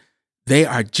that they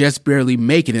are just barely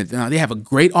making it. Now, they have a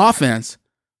great offense,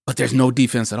 but there's no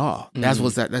defense at all.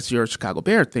 That's your Chicago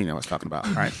Bear thing that I was talking about,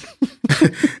 right?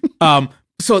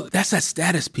 So that's that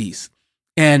status piece.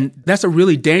 And that's a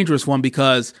really dangerous one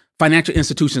because financial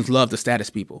institutions love the status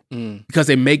people because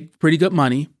they make pretty good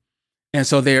money. And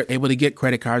so they're able to get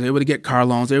credit cards, they're able to get car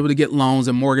loans, they're able to get loans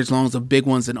and mortgage loans, the big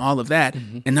ones and all of that.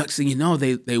 And next thing you know,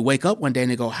 they wake up one day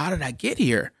and they go, how did I get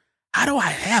here? How do I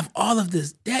have all of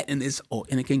this debt? And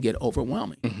it can get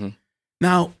overwhelming.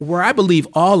 Now, where I believe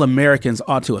all Americans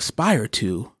ought to aspire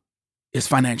to is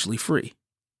financially free.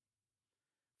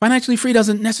 Financially free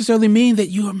doesn't necessarily mean that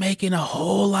you are making a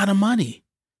whole lot of money.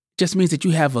 It just means that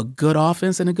you have a good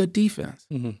offense and a good defense.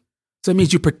 So it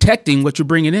means you're protecting what you're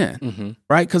bringing in,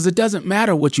 right? Because it doesn't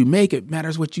matter what you make. It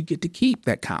matters what you get to keep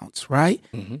that counts, right?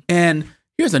 And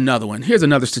here's another one. Here's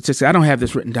another statistic. I don't have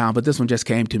this written down, but this one just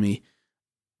came to me.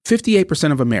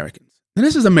 58% of Americans, and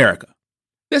this is America.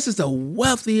 This is the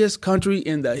wealthiest country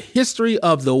in the history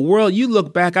of the world. You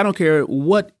look back, I don't care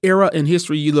what era in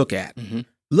history you look at.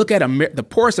 Look at the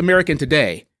poorest American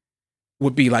today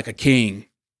would be like a king.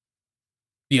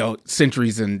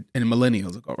 centuries and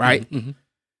millennials ago, right? Mm-hmm.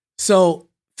 So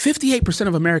 58%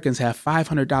 of Americans have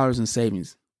 $500 in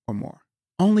savings or more.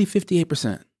 Only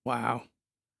 58%. Wow.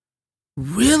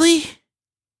 Really?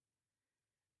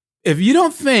 If you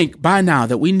don't think by now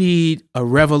that we need a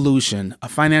revolution, a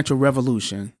financial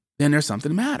revolution, then there's something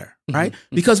the matter, right?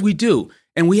 Mm-hmm. Because we do.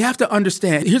 And we have to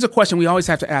understand, here's a question we always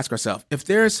have to ask ourselves. If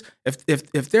there's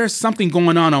something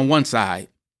going on one side,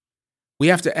 we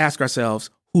have to ask ourselves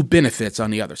who benefits on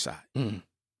the other side. Mm.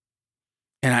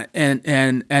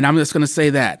 And I'm just going to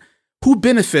say that. Who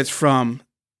benefits from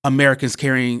Americans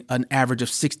carrying an average of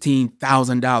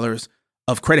 $16,000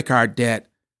 of credit card debt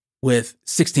with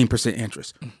 16%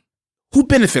 interest? Mm. Who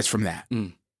benefits from that?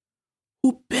 Mm.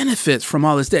 Who benefits from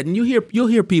all this debt? And you'll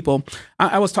hear people.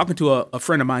 I was talking to a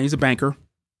friend of mine. He's a banker.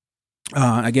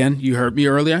 Again, you heard me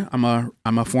earlier. I'm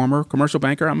a former commercial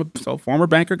banker. I'm a former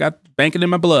banker. Got banking in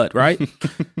my blood, right?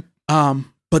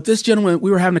 But this gentleman, we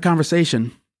were having a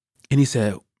conversation, and he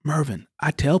said, "Mervin,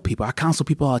 I counsel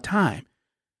people all the time.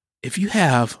 If you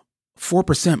have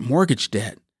 4% mortgage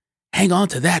debt, hang on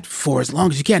to that for as long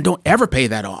as you can. Don't ever pay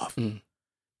that off. Mm.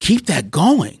 Keep that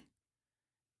going."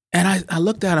 And I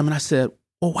looked at him and I said,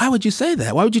 "Well, why would you say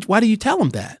that? Why do you tell him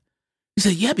that?" He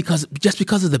said, "Yeah, because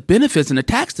of the benefits and the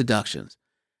tax deductions."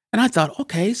 And I thought,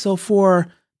 okay, so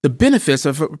for the benefits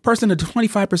of a person in a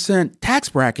 25% tax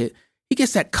bracket, he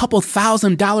gets that couple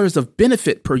 $1,000s of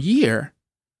benefit per year.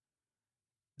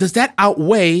 Does that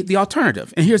outweigh the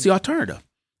alternative? And here's the alternative.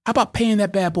 How about paying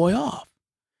that bad boy off?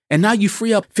 And now you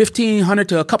free up $1,500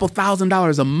 to a couple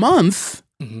 $1,000s a month.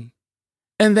 Mm-hmm.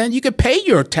 And then you could pay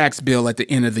your tax bill at the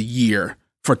end of the year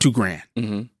for $2,000.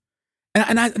 Mm-hmm.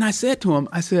 And I said to him,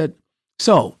 I said,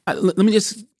 so let me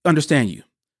just understand you.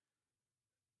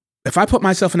 If I put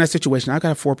myself in that situation, I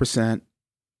got a 4%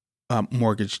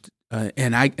 mortgage,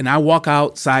 and I walk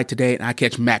outside today and I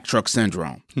catch Mack truck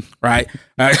syndrome, right?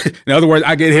 In other words,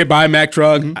 I get hit by a Mack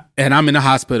truck and I'm in the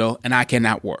hospital and I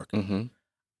cannot work. Mm-hmm.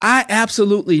 I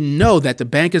absolutely know that the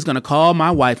bank is going to call my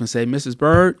wife and say, "Mrs.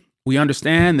 Bird, we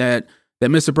understand that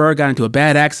Mr. Bird got into a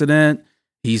bad accident.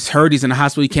 He's hurt. He's in the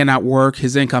hospital. He cannot work.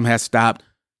 His income has stopped.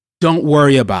 Don't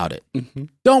worry about it. Mm-hmm.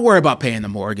 Don't worry about paying the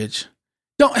mortgage.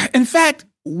 In fact,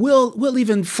 we'll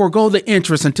even forego the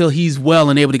interest until he's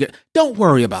well and able to get. Don't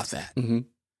worry about that." Mm-hmm.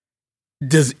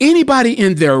 Does anybody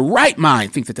in their right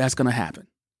mind think that that's going to happen?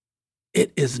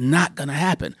 It is not going to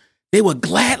happen. They would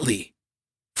gladly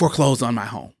foreclose on my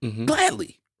home. Mm-hmm.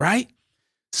 Gladly, right?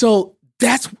 So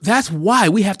that's why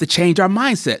we have to change our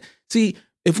mindset. See,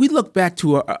 if we look back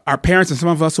to our parents, and some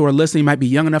of us who are listening might be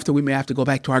young enough that we may have to go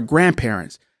back to our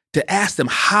grandparents to ask them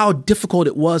how difficult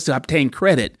it was to obtain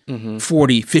credit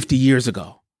 40, 50 years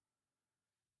ago.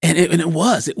 And it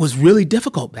was really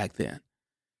difficult back then.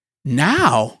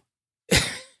 Now,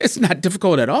 it's not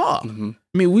difficult at all. Mm-hmm.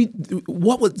 I mean,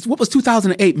 what was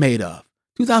 2008 made of?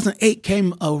 2008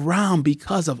 came around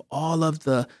because of all of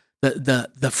the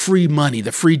free money,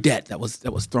 the free debt that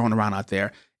was thrown around out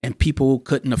there. And people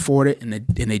couldn't afford it, and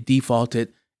they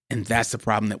defaulted, and that's the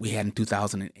problem that we had in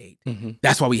 2008. Mm-hmm.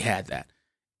 That's why we had that.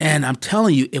 And I'm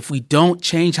telling you, if we don't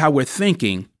change how we're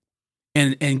thinking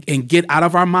and get out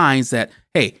of our minds that,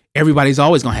 hey, everybody's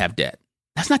always going to have debt.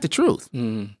 That's not the truth.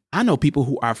 Mm-hmm. I know people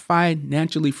who are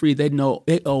financially free. They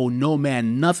owe no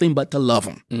man nothing but to love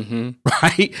them, mm-hmm.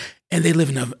 right? And they live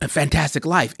in a fantastic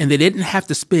life. And they didn't have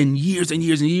to spend years and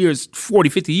years and years, 40,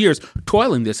 50 years,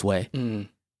 toiling this way. Mm.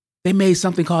 They made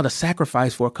something called a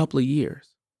sacrifice for a couple of years.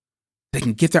 They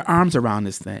can get their arms around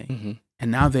this thing, mm-hmm.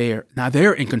 and now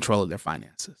they're in control of their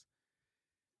finances.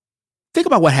 Think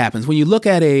about what happens when you look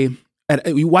at you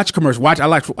watch commercials. I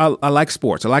like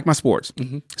sports. I like my sports.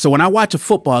 Mm-hmm. So when I watch a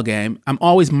football game, I'm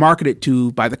always marketed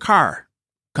to by the car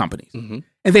companies, mm-hmm.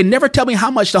 and they never tell me how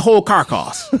much the whole car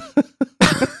costs.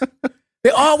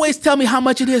 They always tell me how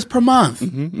much it is per month.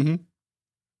 Mm-hmm, mm-hmm.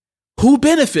 Who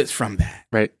benefits from that?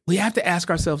 Right. We have to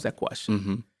ask ourselves that question.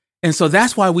 Mm-hmm. And so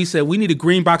that's why we said we need a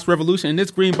green box revolution. And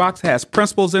this green box has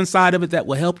principles inside of it that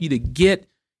will help you to get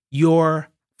your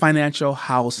financial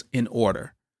house in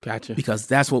order. Gotcha. Because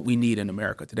that's what we need in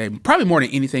America today. Probably more than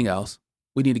anything else,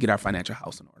 we need to get our financial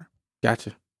house in order.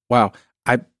 Gotcha. Wow.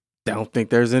 I don't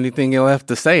think there's anything left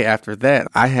to say after that.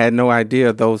 I had no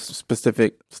idea those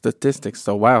specific statistics.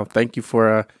 So, wow. Thank you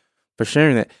for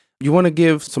sharing that. You want to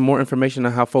give some more information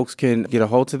on how folks can get a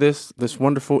hold of this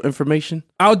wonderful information?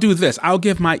 I'll do this. I'll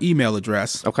give my email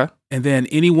address. Okay. And then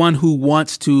anyone who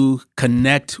wants to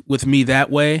connect with me that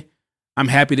way, I'm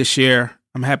happy to share.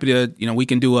 I'm happy to, we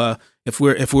can do if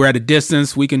we're at a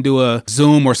distance, we can do a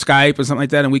Zoom or Skype or something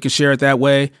like that, and we can share it that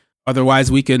way.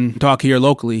 Otherwise, we can talk here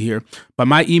locally here. But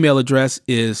my email address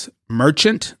is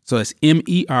Merchant. So it's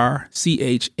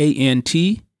MERCHANT.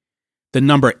 The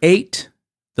number 8,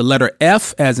 the letter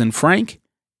F as in Frank,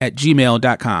 at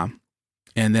gmail.com.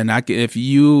 And then if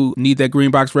you need that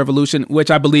green box revolution, which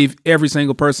I believe every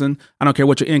single person, I don't care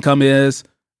what your income is,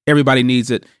 everybody needs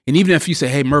it. And even if you say,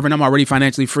 hey, Mervin, I'm already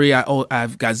financially free.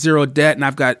 I've got zero debt and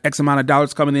I've got X amount of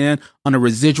dollars coming in on a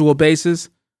residual basis,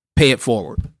 pay it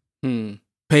forward.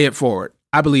 Pay it forward.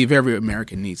 I believe every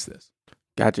American needs this.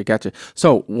 Gotcha.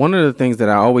 So one of the things that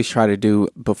I always try to do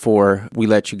before we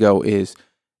let you go is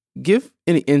give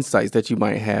any insights that you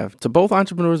might have to both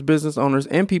entrepreneurs, business owners,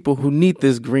 and people who need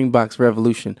this green box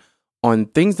revolution on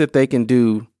things that they can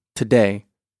do today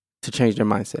to change their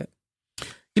mindset.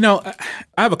 You know,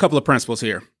 I have a couple of principles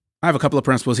here.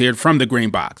 From the green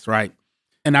box, right?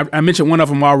 And I mentioned one of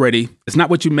them already. It's not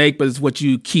what you make, but it's what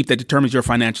you keep that determines your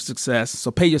financial success.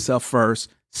 So pay yourself first,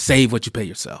 save what you pay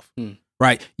yourself,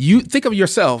 right? You think of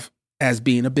yourself as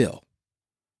being a bill,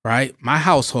 right? My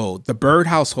household, the Bird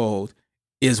household,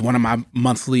 is one of my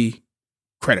monthly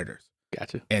creditors.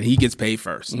 Gotcha. And he gets paid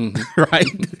first, right?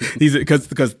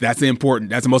 Because that's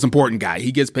the most important guy.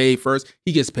 He gets paid first.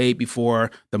 He gets paid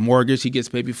before the mortgage. He gets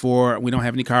paid before, we don't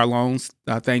have any car loans,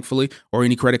 thankfully, or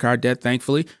any credit card debt,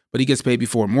 thankfully. But he gets paid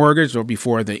before mortgage or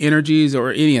before the energies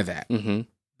or any of that.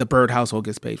 The Bird household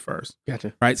gets paid first.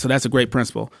 Gotcha. Right? So that's a great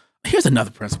principle. Here's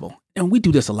another principle. And we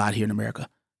do this a lot here in America.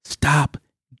 Stop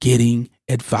getting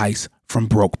advice from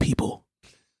broke people.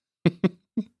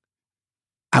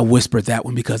 I whispered that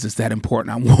one because it's that important.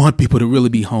 I want people to really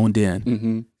be honed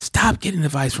in. Stop getting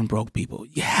advice from broke people.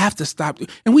 You have to stop.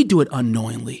 And we do it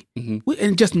unknowingly.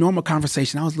 In just normal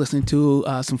conversation, I was listening to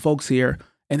some folks here,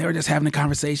 and they were just having a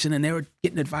conversation, and they were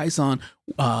getting advice on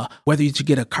whether you should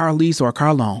get a car lease or a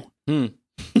car loan.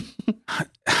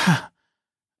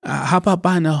 How about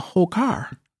buying a whole car?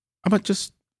 How about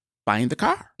just buying the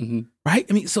car? Right?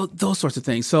 I mean, so those sorts of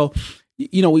things. So,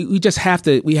 you know, we just have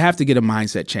to get a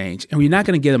mindset change, and we're not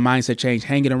going to get a mindset change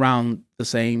hanging around the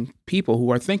same people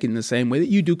who are thinking the same way that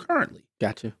you do currently.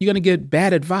 Gotcha. You're going to get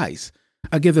bad advice.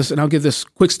 I'll give this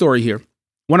quick story here.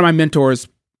 One of my mentors,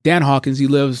 Dan Hawkins, he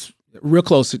lives real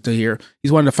close to here.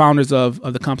 He's one of the founders of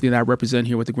the company that I represent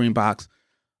here with the Green Box.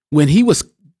 When he was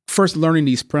first learning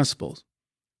these principles,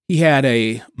 he had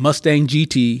a Mustang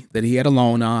GT that he had a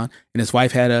loan on, and his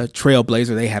wife had a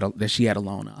Trailblazer that she had a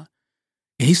loan on.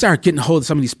 And he started getting a hold of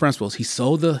some of these principles. He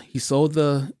sold the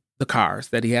cars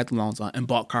that he had the loans on and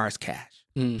bought cars cash.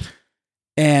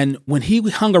 And when he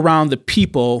hung around the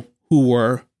people who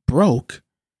were broke,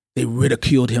 they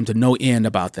ridiculed him to no end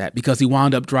about that because he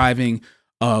wound up driving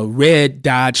a red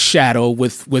Dodge Shadow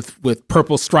with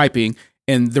purple striping,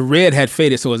 and the red had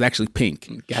faded, so it was actually pink.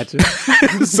 Gotcha.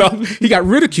 So he got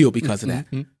ridiculed because of that.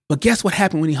 But guess what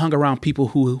happened when he hung around people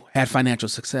who had financial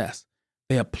success?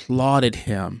 They applauded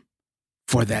him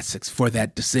for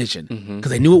that decision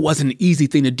because they knew it wasn't an easy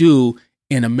thing to do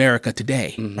in America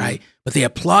today, right? But they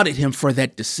applauded him for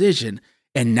that decision.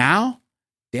 And now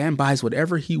Dan buys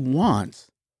whatever he wants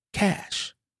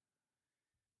cash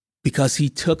because he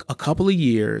took a couple of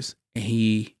years and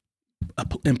he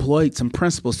employed some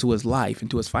principles to his life and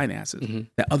to his finances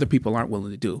that other people aren't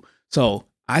willing to do. So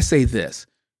I say this,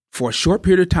 for a short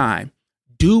period of time,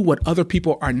 do what other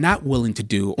people are not willing to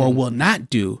do or will not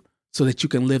do so that you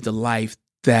can live the life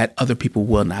that other people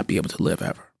will not be able to live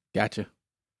ever. Gotcha.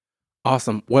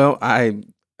 Awesome. Well,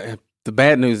 the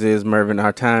bad news is, Mervin,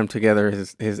 our time together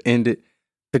has ended.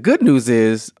 The good news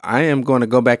is I am going to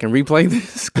go back and replay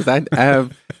this because I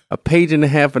have a page and a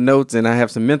half of notes, and I have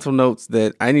some mental notes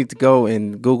that I need to go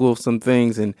and Google some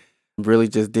things and really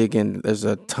just dig in. There's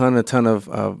a ton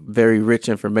of very rich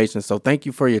information. So thank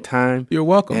you for your time. You're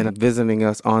welcome. And visiting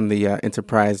us on the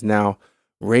Enterprise Now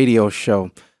radio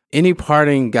show. Any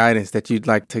parting guidance that you'd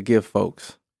like to give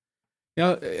folks? You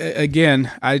know, again,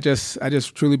 I just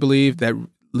truly believe that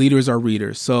leaders are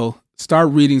readers. So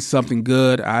start reading something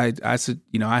good. I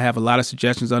have a lot of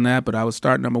suggestions on that, but I would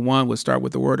start, number one, would start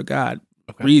with the Word of God.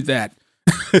 Okay. Read that.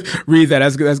 Read that.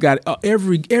 That's got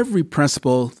every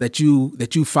principle that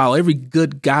you follow, every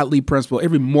good godly principle,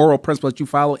 every moral principle that you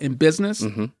follow in business.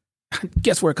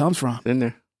 Guess where it comes from?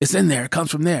 It's in there. It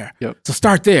comes from there. Yep. So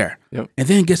start there. Yep. And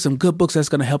then get some good books that's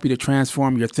going to help you to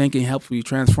transform your thinking, help you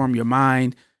transform your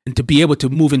mind, and to be able to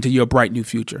move into your bright new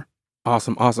future.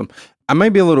 Awesome. I may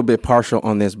be a little bit partial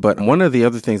on this, but one of the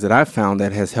other things that I've found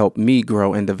that has helped me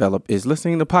grow and develop is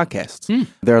listening to podcasts.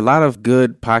 There are a lot of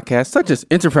good podcasts, such as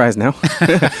Enterprise Now,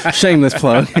 shameless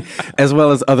plug, as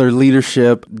well as other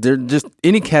leadership. They're just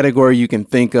any category you can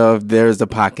think of, there's a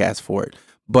podcast for it.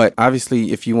 But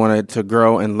obviously, if you wanted to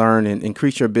grow and learn and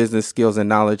increase your business skills and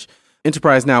knowledge,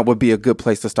 Enterprise Now would be a good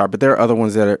place to start, but there are other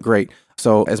ones that are great.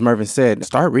 So as Mervin said,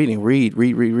 start reading, read,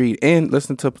 and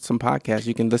listen to some podcasts.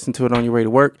 You can listen to it on your way to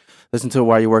work, listen to it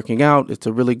while you're working out. It's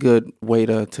a really good way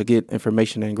to get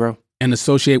information and grow. And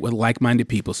associate with like-minded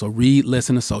people. So read,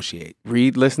 listen, associate.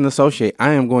 Read, listen, associate. I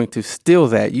am going to steal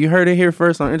that. You heard it here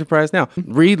first on Enterprise Now.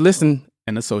 Read, listen,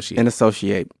 and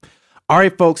associate. All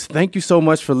right, folks, thank you so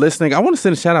much for listening. I want to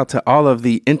send a shout out to all of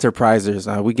the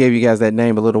enterprisers. We gave you guys that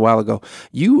name a little while ago.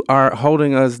 You are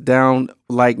holding us down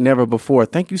like never before.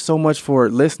 Thank you so much for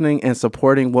listening and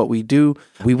supporting what we do.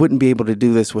 We wouldn't be able to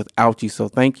do this without you. So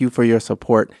thank you for your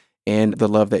support and the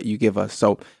love that you give us.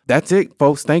 So that's it,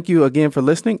 folks. Thank you again for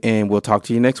listening, and we'll talk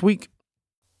to you next week.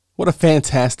 What a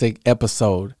fantastic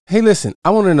episode. Hey, listen,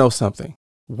 I want to know something.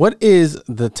 What is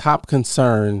the top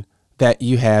concern that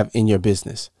you have in your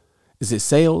business? Is it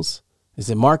sales? Is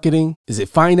it marketing? Is it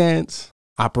finance?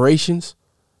 Operations?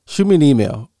 Shoot me an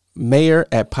email,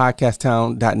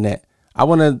 mayor@podcasttown.net. I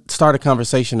want to start a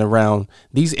conversation around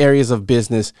these areas of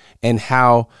business and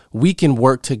how we can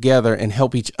work together and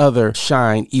help each other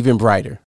shine even brighter.